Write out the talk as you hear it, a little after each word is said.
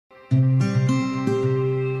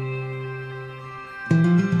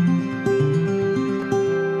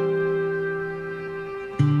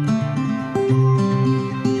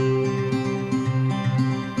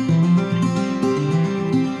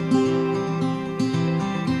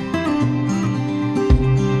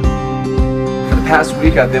past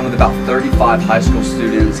week, I've been with about 35 high school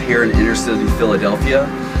students here in inner city Philadelphia,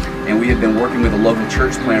 and we have been working with a local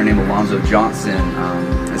church planner named Alonzo Johnson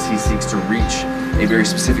as he seeks to reach a very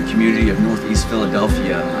specific community of Northeast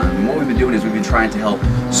Philadelphia. And what we've been doing is we've been trying to help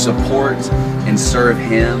support and serve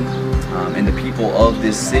him and the people of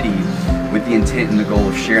this city with the intent and the goal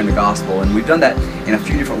of sharing the gospel. And we've done that in a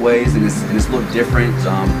few different ways, and it's looked different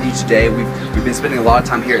each day. We've been spending a lot of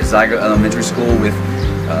time here at Zeigler Elementary School with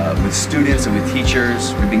students and with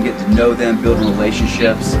teachers. We've been getting to know them, building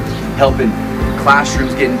relationships, helping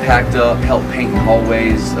classrooms getting packed up, help painting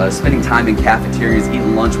hallways, spending time in cafeterias,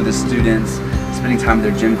 eating lunch with the students, spending time in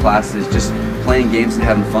their gym classes, just playing games and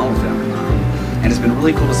having fun with them. And it's been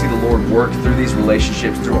really cool to see the Lord work through these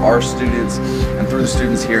relationships, through our students and through the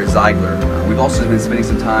students here at Zeigler. We've also been spending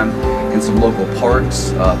some time in some local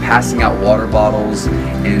parks, passing out water bottles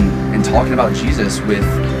and talking about Jesus with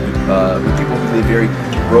people who live very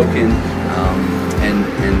broken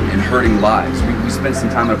and hurting lives. We spent some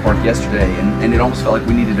time at a park yesterday, and it almost felt like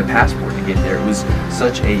we needed a passport to get there. It was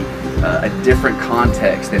such a different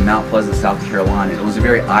context than Mount Pleasant, South Carolina. It was a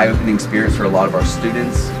very eye-opening experience for a lot of our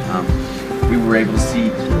students. We were able to see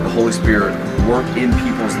the Holy Spirit work in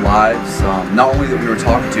people's lives, not only that we were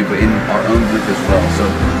talking to, but in our own group as well. So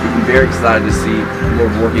we've been very excited to see the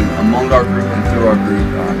Lord working among our group and through our group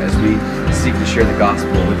as we seek to share the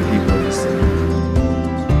gospel with the people of the city.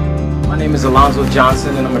 My name is Alonzo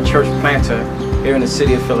Johnson, and I'm a church planter here in the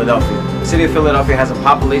city of Philadelphia. The city of Philadelphia has a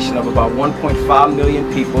population of about 1.5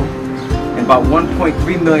 million people, and about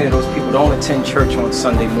 1.3 million of those people don't attend church on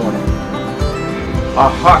Sunday morning.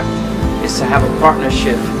 Our heart is to have a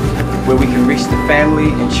partnership where we can reach the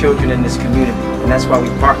family and children in this community, and that's why we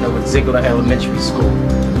partner with Zeigler Elementary School.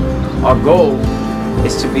 Our goal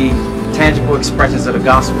is to be tangible expressions of the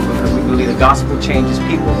gospel, because we believe the gospel changes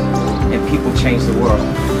people and people change the world.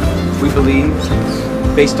 We believe,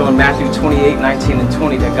 based on Matthew 28:19 and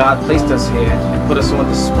 20, that God placed us here and put us on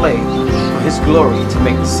display for His glory to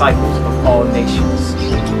make disciples of all nations.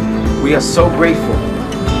 We are so grateful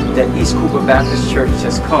that East Cooper Baptist Church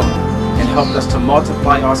has come and helped us to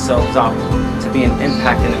multiply ourselves out to be an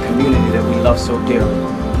impact in the community that we love so dearly.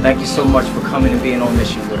 Thank you so much for coming and being on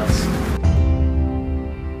mission with us.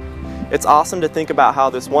 It's awesome to think about how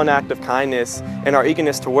this one act of kindness and our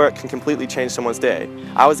eagerness to work can completely change someone's day.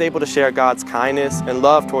 I was able to share God's kindness and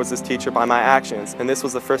love towards this teacher by my actions, and this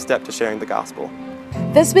was the first step to sharing the gospel.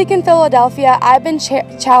 This week in Philadelphia, I've been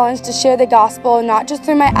challenged to share the gospel not just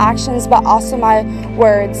through my actions, but also my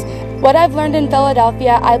words. What I've learned in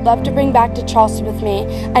Philadelphia, I'd love to bring back to Charleston with me.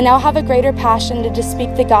 I now have a greater passion to just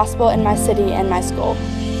speak the gospel in my city and my school.